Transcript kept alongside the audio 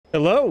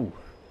Hello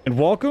and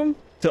welcome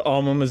to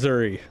Alma,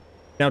 Missouri.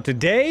 Now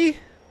today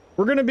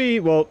we're going to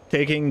be, well,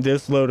 taking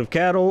this load of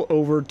cattle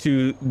over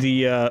to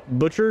the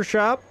butcher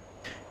shop,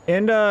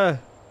 and we're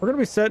going to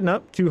be setting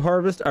up to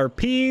harvest our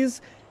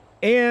peas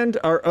and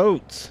our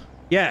oats.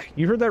 Yeah,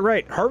 you heard that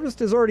right.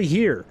 Harvest is already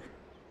here.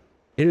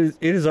 It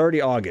is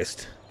already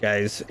August,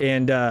 guys,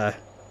 and I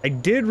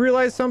did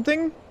realize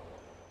something.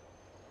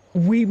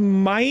 We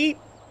might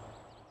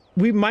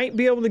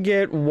be able to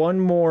get one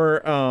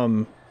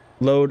more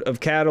load of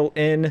cattle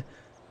in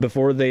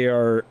before they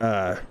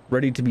are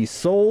ready to be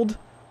sold,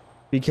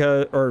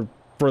 because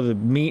for the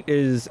meat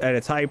is at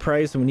its high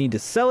price and we need to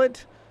sell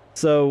it.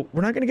 So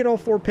we're not going to get all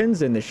 4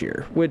 pins in this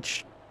year,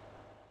 which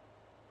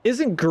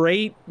isn't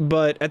great,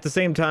 but at the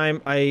same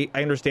time I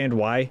understand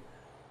why.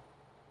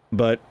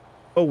 But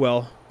oh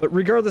well. But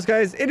regardless,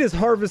 guys, it is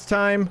harvest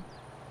time.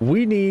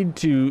 We need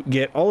to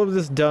get all of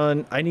this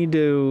done. I need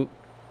to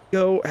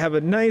go have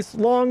a nice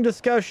long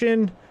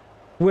discussion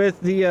with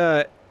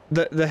the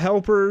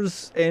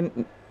helpers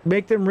and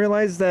make them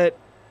realize that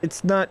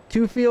it's not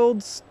 2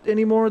 fields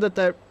anymore,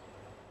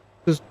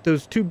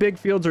 those 2 big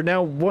fields are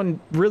now 1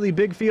 really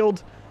big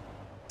field.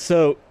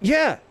 So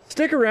yeah,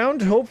 stick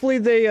around. Hopefully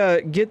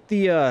they get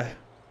they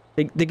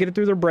get it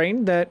through their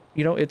brain that,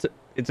 you know, it's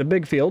a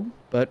big field,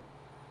 but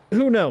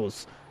who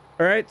knows.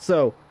 All right,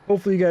 so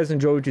hopefully you guys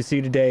enjoy what you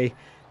see today,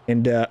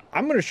 and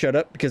I'm gonna shut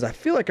up because I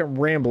feel like I'm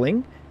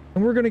rambling,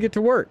 and we're gonna get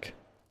to work.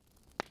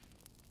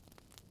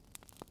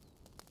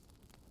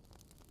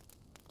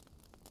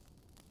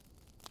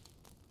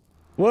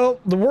 Well,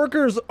 the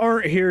workers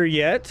aren't here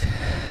yet,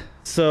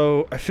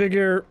 so I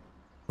figure,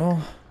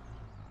 well,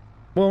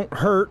 won't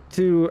hurt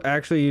to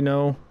actually, you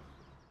know,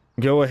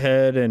 go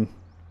ahead and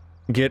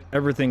get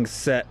everything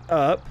set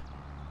up.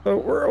 So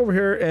we're over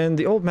here in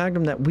the old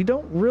Magnum that we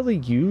don't really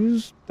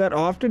use that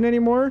often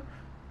anymore.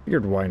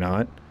 Figured why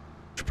not?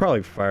 Should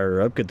probably fire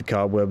her up, get the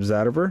cobwebs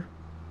out of her.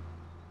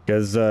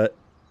 Because,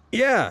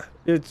 yeah,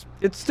 it's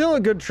still a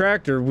good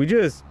tractor. We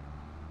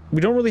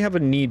don't really have a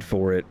need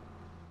for it.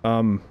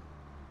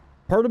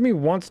 Part of me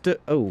wants to,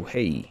 oh,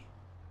 hey.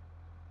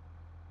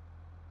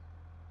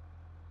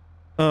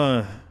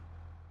 I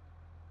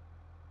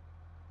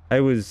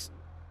was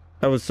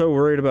so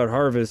worried about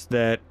harvest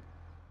that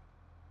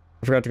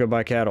I forgot to go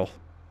buy cattle.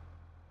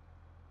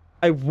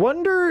 I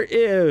wonder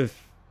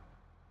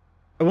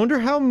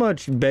how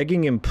much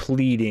begging and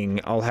pleading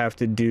I'll have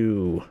to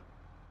do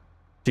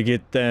to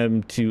get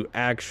them to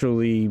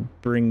actually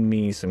bring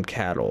me some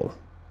cattle.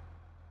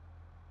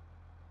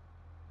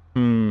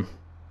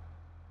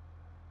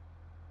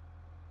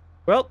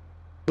 Well,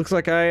 looks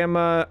like I'm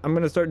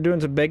gonna start doing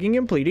some begging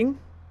and pleading,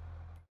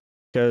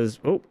 because,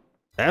 oh,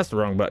 that's the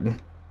wrong button.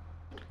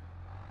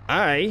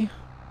 I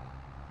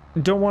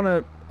don't want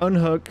to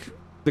unhook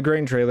the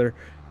grain trailer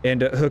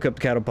and hook up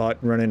the cattle pot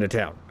and run into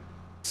town.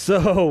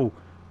 So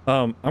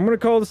I'm gonna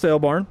call the sale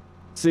barn,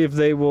 see if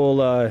they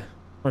will or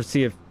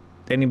see if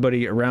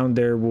anybody around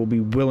there will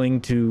be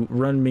willing to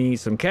run me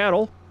some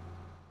cattle,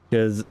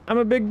 because I'm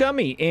a big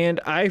dummy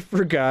and I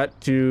forgot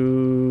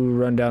to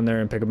run down there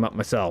and pick them up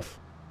myself.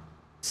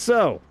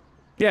 So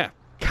yeah,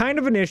 kind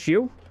of an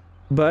issue,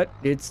 but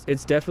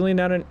it's definitely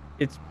not an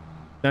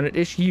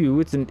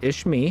issue, it's an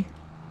ish me.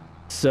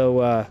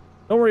 So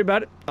don't worry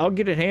about it. I'll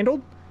get it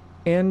handled,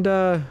 and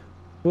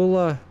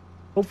we'll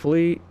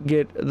hopefully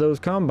get those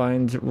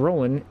combines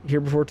rolling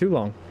here before too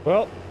long.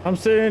 Well, I'm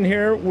sitting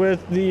here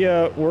with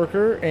the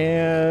worker,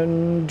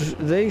 and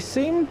they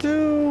seem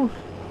to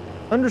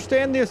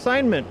understand the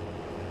assignment.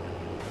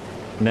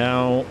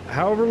 Now,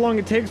 however long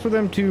it takes for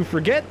them to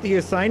forget the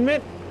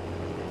assignment,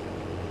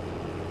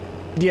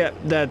 yeah,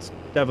 that's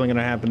definitely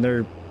gonna happen.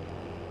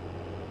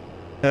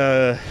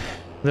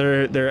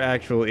 They're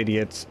actual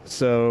idiots.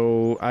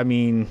 So, I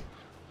mean,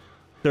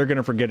 they're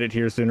gonna forget it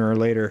here sooner or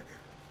later.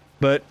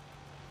 But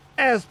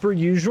as per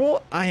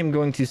usual, I am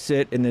going to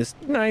sit in this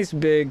nice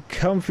big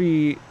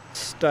comfy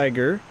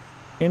Steiger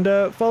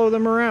and follow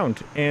them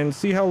around and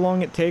see how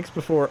long it takes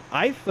before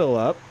I fill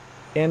up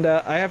and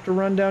I have to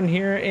run down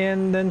here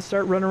and then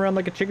start running around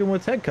like a chicken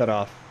with its head cut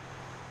off.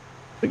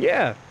 But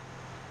yeah,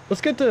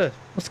 let's get to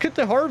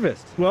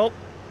harvest. Well,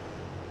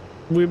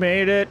 we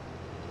made it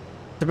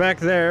to back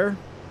there,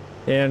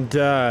 and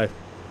yeah,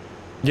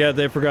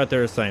 they forgot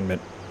their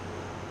assignment.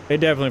 They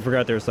definitely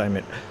forgot their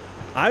assignment.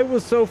 I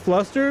was so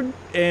flustered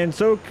and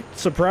so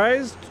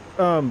surprised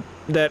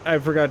that I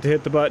forgot to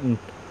hit the button.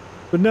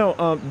 But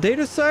no, they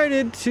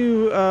decided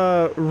to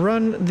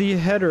run the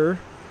header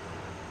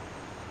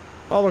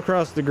all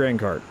across the grain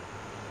cart.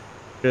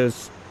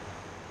 Just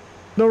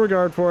no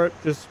regard for it.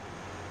 Just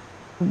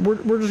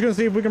we're just gonna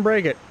see if we can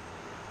break it.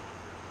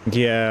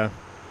 Yeah.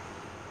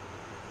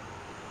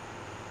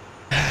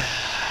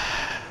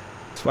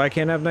 That's why I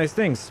can't have nice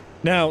things.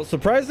 Now,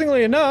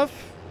 surprisingly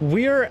enough,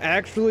 we are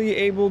actually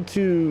able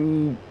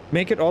to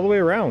make it all the way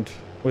around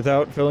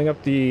without filling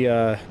up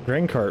the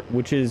grain cart,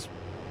 which is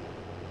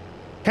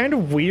kind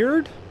of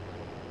weird.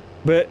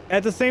 But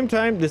at the same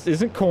time, this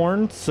isn't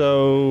corn,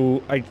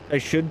 so I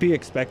should be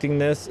expecting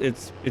this.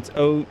 It's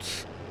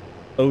oats.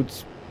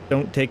 Oats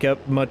don't take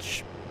up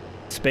much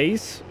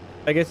space,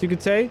 I guess you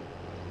could say.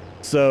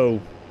 So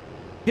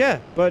yeah,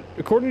 but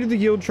according to the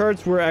yield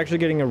charts, we're actually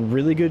getting a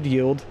really good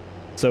yield.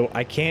 So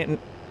I can't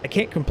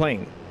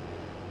complain.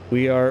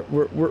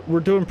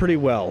 We're doing pretty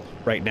well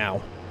right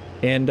now.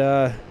 And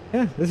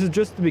yeah, this is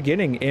just the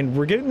beginning, and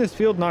we're getting this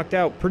field knocked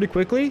out pretty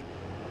quickly.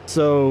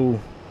 So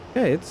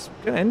yeah, it's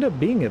gonna end up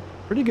being a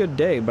pretty good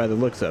day by the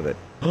looks of it.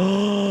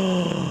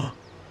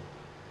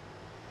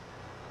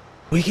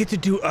 We get to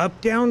do up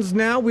downs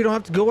now. We don't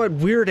have to go at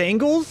weird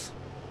angles.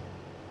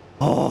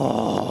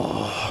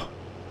 Oh,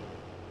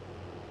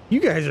 you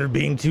guys are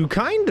being too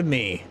kind to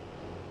me.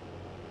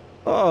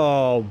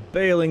 Oh,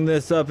 bailing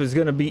this up is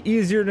gonna be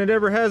easier than it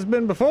ever has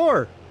been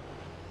before.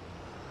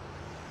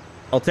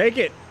 I'll take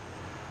it.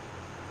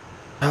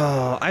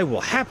 Oh, I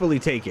will happily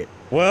take it.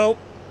 Well,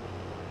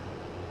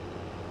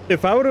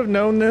 if I would have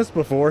known this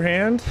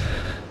beforehand,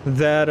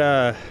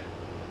 that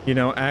you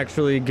know,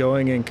 actually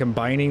going and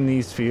combining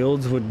these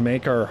fields would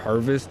make our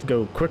harvest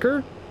go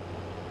quicker,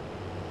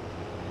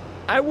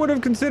 I would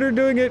have considered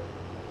doing it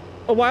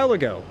a while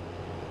ago.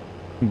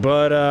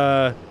 But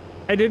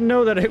I didn't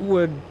know that it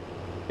would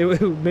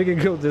make it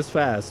go this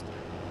fast.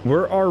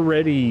 We're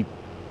already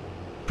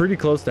pretty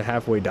close to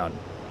halfway done,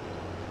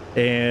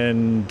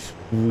 and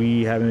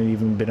we haven't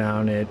even been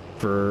on it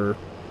for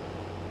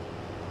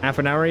half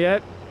an hour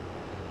yet.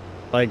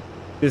 Like,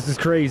 this is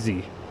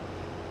crazy.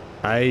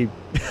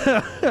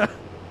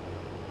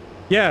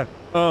 Yeah,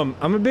 I'm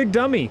a big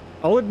dummy.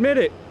 I'll admit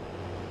it.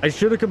 I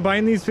should have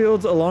combined these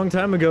fields a long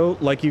time ago,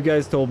 like you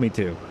guys told me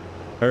to.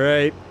 All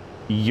right,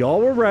 y'all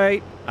were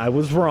right. I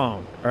was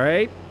wrong. All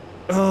right.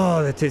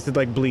 Oh, that tasted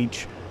like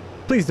bleach.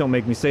 Please don't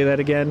make me say that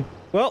again.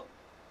 Well,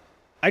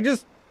 I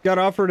just got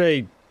offered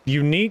a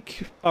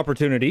unique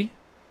opportunity.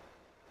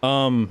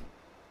 The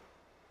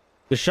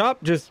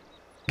shop just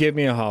gave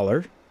me a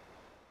holler.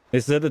 They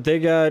said that they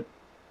got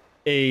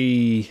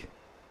a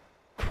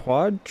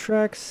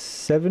TRAC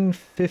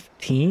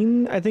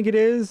 715, I think it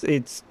is.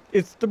 It's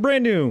the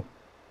brand new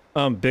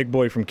big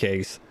boy from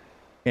Case,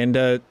 and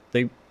they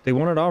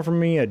wanted to offer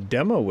me a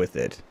demo with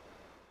it.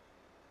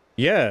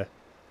 Yeah,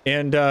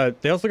 and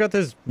they also got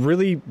this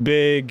really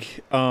big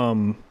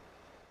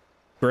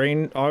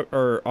grain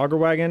or auger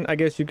wagon, I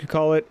guess you could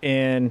call it,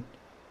 and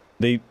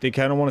they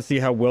kind of want to see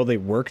how well they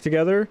work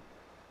together.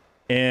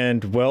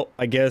 And well,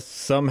 I guess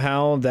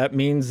somehow that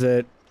means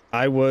that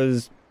I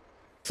was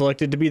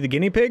selected to be the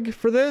guinea pig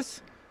for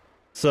this.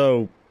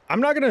 So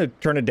I'm not gonna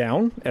turn it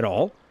down at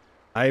all.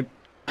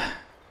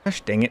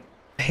 Gosh dang it,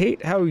 I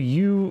hate how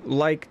you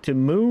like to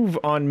move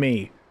on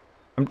me.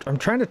 I'm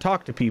trying to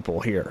talk to people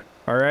here.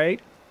 All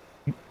right,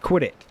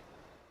 quit it.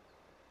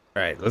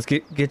 All right, let's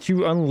get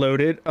you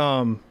unloaded.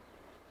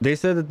 They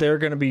said that they're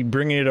gonna be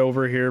bringing it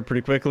over here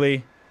pretty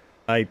quickly.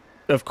 I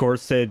of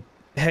course said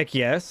heck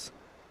yes.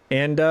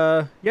 And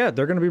yeah,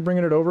 they're going to be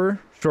bringing it over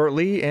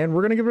shortly, and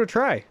we're going to give it a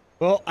try.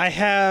 Well, I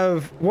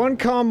have one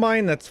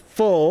combine that's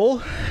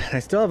full. I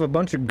still have a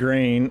bunch of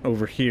grain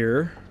over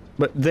here,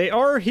 but they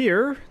are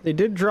here. They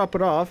did drop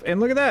it off, and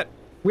look at that.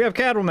 We have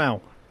cattle now.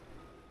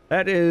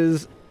 That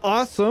is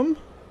awesome.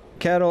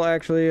 Cattle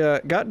actually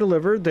got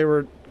delivered. They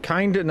were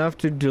kind enough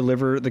to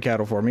deliver the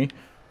cattle for me.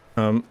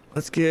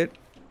 Let's get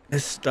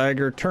this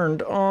Steiger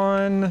turned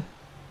on,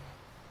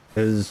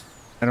 because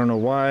I don't know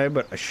why,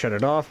 but I shut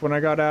it off when I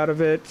got out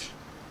of it.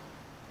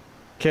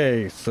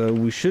 Okay, so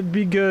we should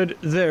be good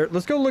there.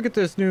 Let's go look at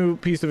this new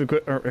piece of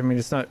equipment. I mean,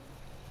 it's not...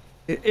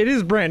 It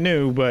is brand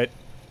new, but...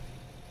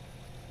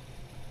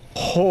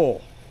 Oh.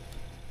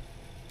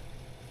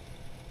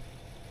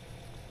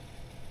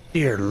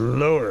 Dear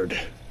Lord.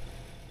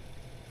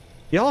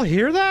 Y'all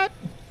hear that?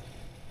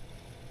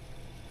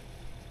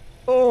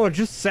 Oh, it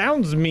just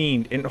sounds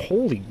mean. And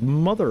holy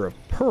mother of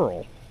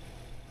pearl.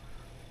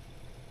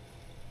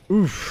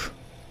 Oof.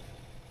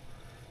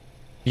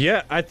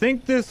 Yeah, I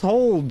think this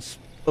holds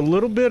a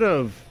little bit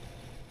of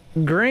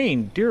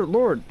grain. Dear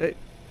Lord.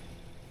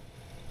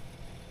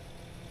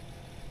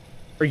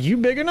 Are you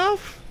big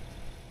enough?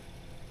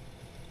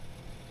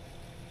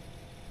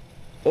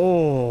 Oh,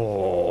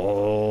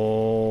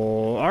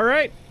 all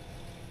right.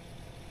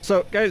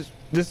 So, guys,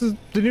 this is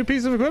the new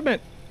piece of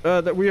equipment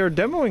that we are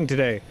demoing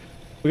today.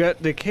 We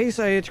got the Case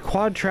IH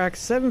Quad TRAC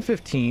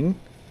 715.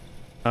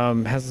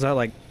 Has that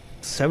like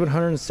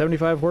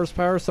 775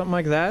 horsepower, something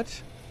like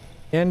that.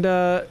 And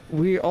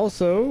we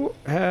also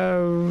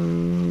have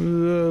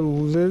the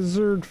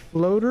Lizard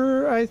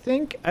Floater, I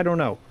think. I don't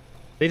know.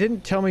 They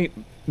didn't tell me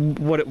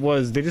what it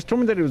was. They just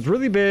told me that it was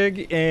really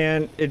big,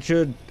 and it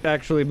should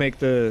actually make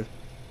the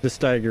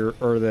Steiger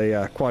or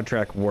the Quad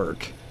TRAC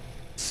work.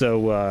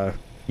 So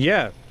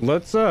yeah,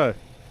 let's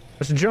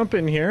jump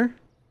in here.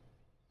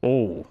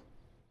 Oh,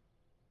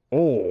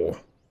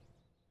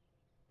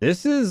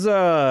 this is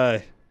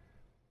a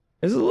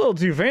little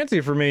too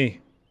fancy for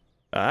me.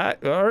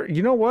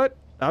 You know what?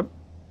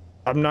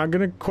 I'm not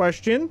gonna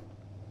question.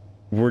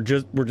 We're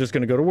just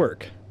gonna go to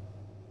work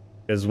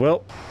as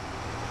well.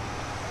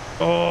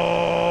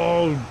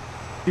 Oh,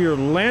 dear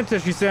Lanta,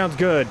 she sounds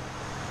good.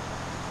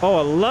 Oh,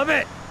 I love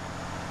it.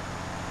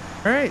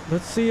 All right,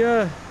 let's see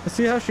Let's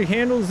see how she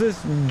handles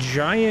this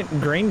giant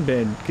grain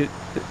bin.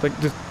 Like,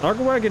 this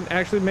Aqua Wagon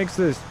actually makes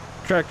this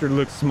tractor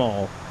look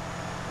small.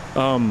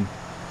 Wow.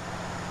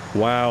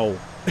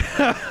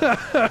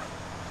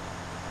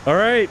 All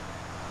right.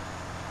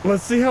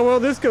 Let's see how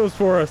well this goes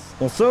for us.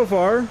 Well, so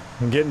far,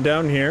 I'm getting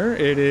down here.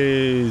 It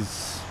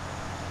is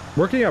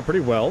working out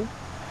pretty well,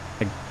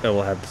 I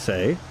will have to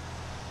say.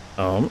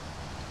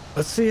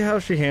 Let's see how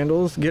she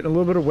handles getting a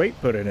little bit of weight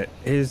put in it.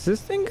 Is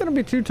this thing gonna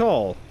be too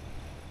tall?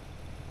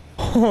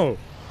 Oh,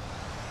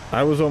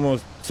 I was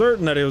almost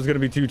certain that it was gonna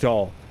be too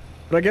tall,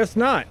 but I guess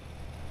not.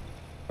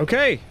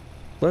 Okay,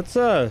 let's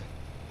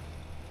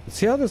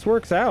see how this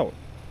works out.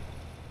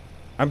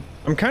 I'm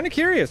kind of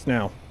curious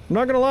now. I'm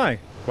not gonna lie.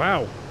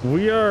 Wow,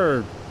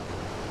 we're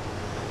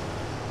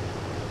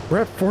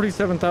at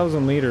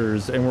 47,000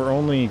 liters and we're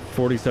only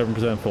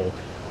 47% full.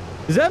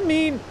 Does that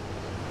mean?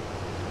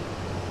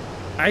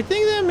 I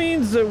think that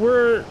means that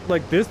we're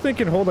like, this thing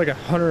can hold like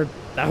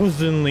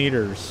 100,000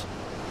 liters.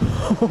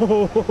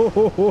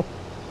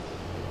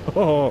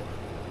 Oh,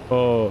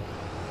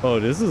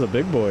 this is a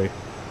big boy.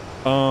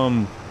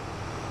 I'm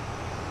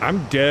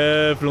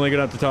definitely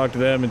gonna have to talk to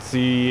them and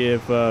see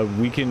if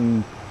we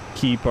can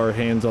keep our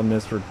hands on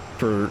this for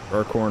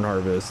our corn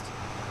harvest.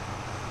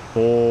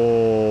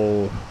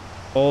 Oh,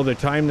 the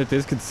time that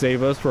this could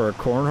save us for our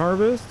corn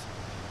harvest.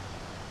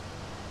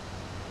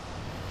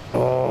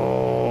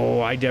 Oh,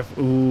 I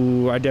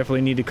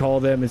definitely need to call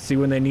them and see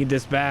when they need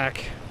this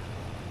back.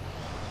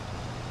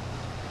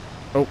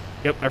 Oh,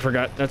 yep, I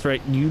forgot. That's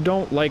right. You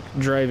don't like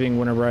driving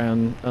whenever I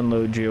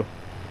unload you.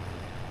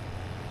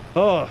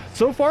 Oh,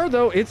 so far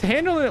though, it's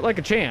handling it like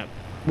a champ.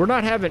 We're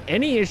not having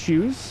any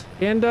issues,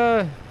 and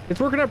it's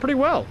working out pretty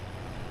well.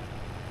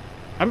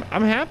 I'm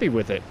happy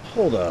with it.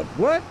 Hold up,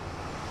 what?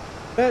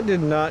 That did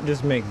not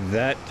just make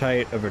that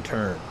tight of a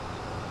turn.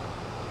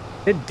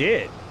 It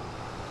did.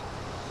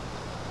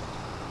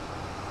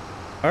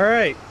 All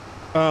right,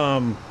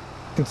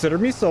 consider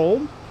me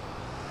sold.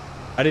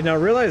 I did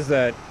not realize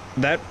that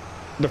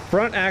the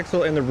front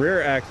axle and the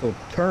rear axle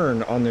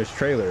turn on this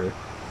trailer,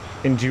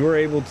 and you were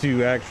able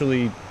to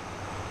actually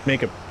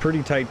make a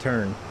pretty tight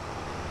turn.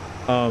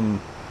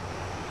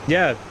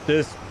 Yeah,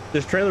 this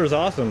trailer is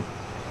awesome,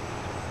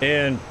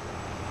 and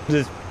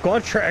this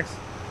quad tracks,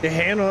 they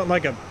handle it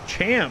like a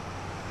champ.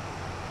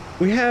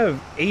 We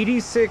have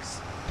 86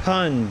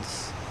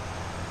 tons,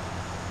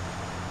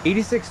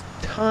 86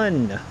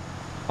 ton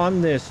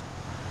on this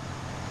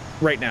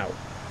right now,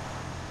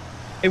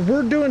 and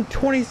we're doing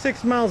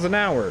 26 miles an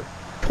hour,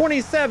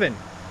 27.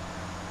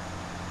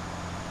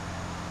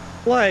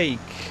 Like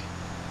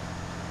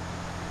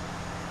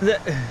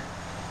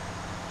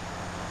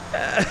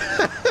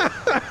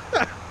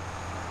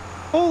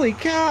holy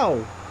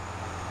cow,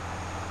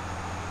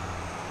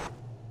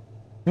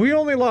 we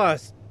only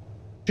lost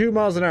 2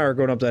 miles an hour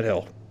going up that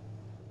hill.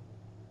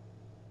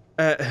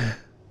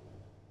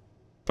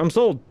 I'm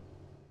sold.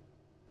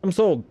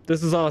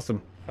 This is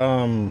awesome.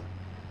 Hold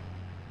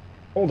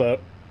up,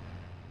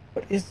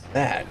 what is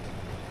that?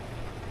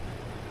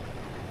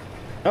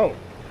 Oh,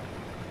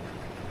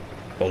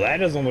 well, that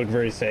doesn't look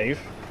very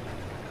safe.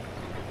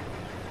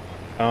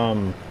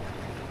 I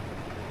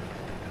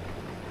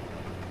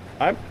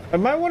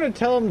might want to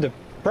tell him to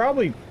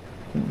probably,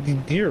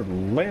 dear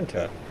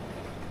Lanta,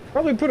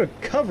 probably put a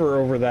cover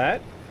over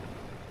that.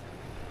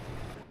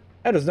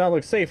 That does not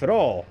look safe at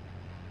all.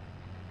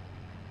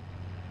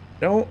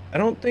 I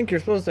don't think you're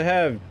supposed to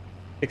have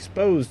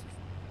exposed.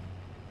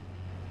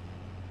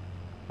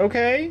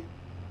 Okay.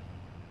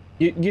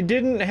 You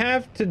didn't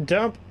have to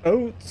dump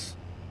oats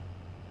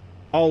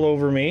all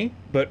over me,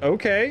 but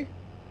okay.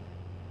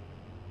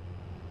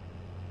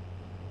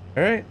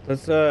 All right,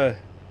 let's get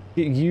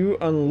you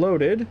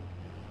unloaded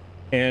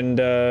and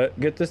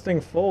get this thing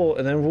full,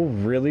 and then we'll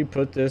really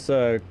put this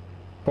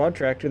quad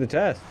track to the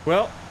test.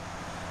 Well,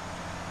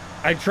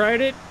 I tried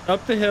it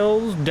up the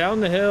hills,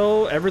 down the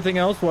hill, everything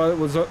else while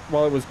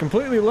it was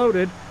completely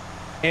loaded,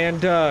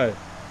 and yeah,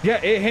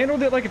 it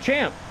handled it like a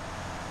champ.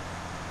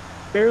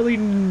 Barely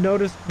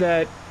noticed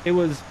that it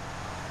was,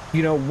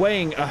 you know,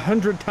 weighing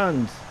 100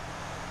 tons,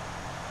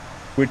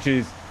 which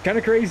is kind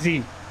of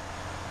crazy.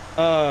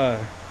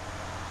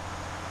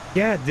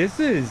 Yeah, this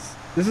is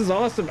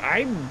awesome.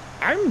 I'm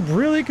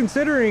really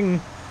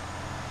considering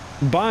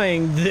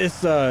buying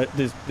this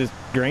this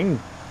grain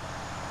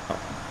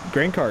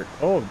cart.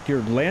 Oh, dear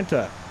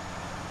Lanta,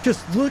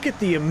 just look at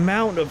the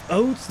amount of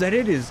oats that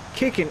it is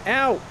kicking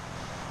out.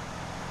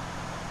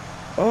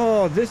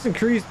 Oh, this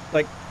increased,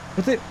 like,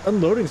 with it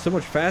unloading so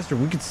much faster,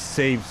 we could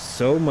save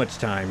so much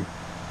time.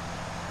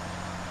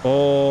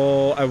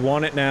 Oh, I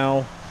want it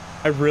now.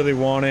 I really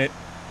want it.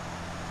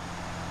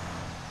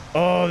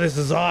 Oh, this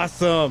is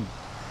awesome.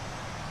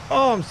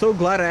 Oh, I'm so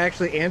glad I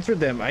actually answered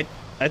them. I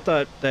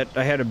thought that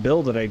I had a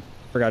bill that I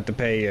forgot to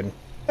pay, and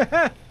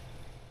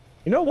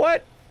you know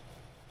what?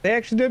 They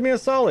actually did me a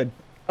solid.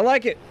 I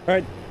like it. All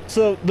right,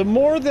 so the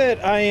more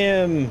that I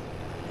am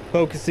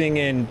focusing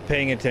and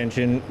paying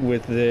attention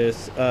with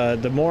this,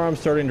 the more I'm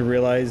starting to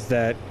realize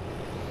that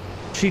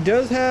she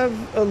does have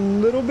a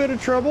little bit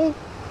of trouble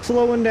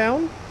slowing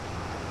down.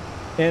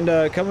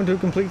 and coming to a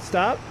complete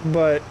stop.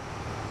 But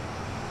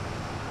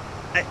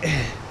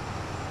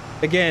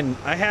again,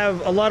 I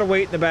have a lot of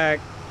weight in the back.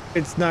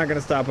 It's not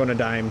gonna stop on a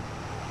dime.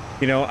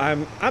 You know,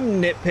 I'm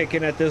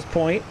nitpicking at this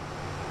point.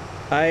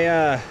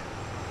 Yeah,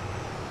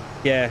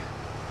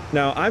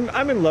 no,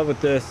 I'm in love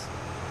with this.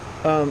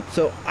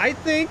 So I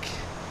think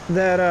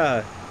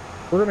that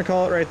we're gonna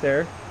call it right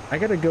there. I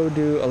gotta go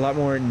do a lot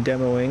more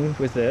demoing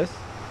with this,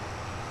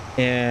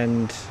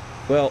 and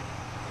well,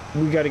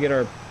 we got to get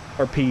our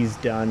P's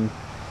done,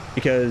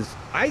 because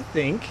I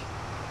think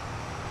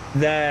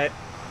that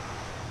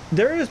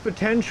there is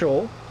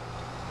potential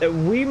that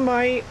we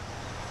might,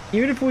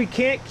 even if we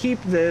can't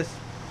keep this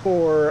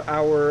for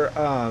our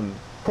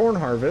corn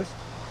harvest,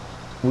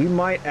 we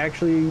might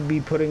actually be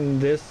putting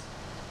this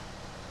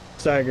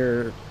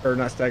Steiger, or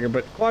not Steiger,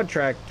 but quad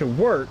track to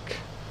work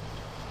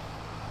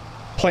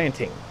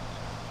planting.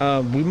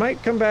 We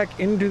might come back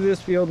into this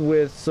field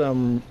with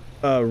some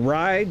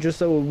rye, just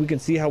so we can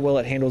see how well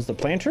it handles the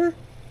planter.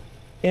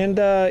 And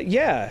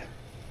yeah,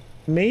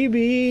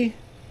 maybe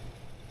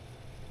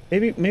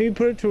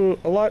put it to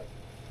a lot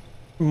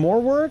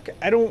more work.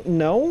 I don't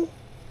know.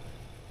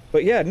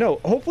 But yeah, no,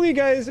 hopefully you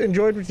guys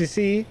enjoyed what you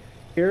see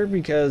here,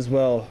 because,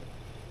 well,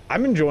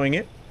 I'm enjoying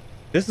it.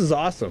 This is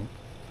awesome.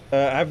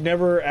 I've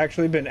never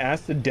actually been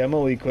asked to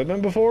demo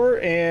equipment before,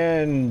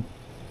 and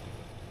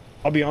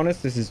I'll be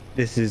honest, this is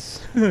this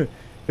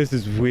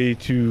is way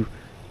too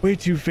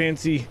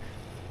fancy.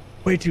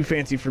 Way too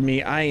fancy for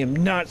me. I am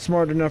not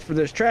smart enough for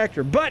this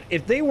tractor. But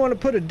if they want to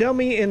put a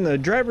dummy in the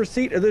driver's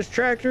seat of this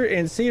tractor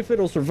and see if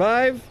it'll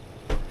survive,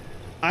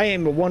 I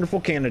am a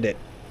wonderful candidate.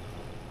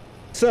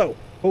 So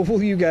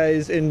hopefully you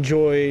guys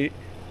enjoyed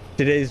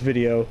today's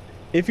video.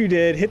 If you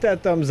did, hit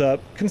that thumbs up,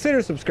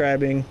 consider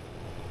subscribing.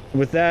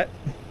 With that,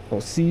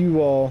 I'll see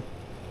you all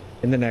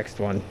in the next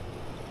one.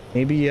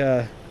 Maybe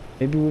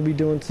we'll be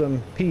doing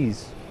some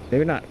peas,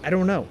 maybe not, I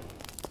don't know.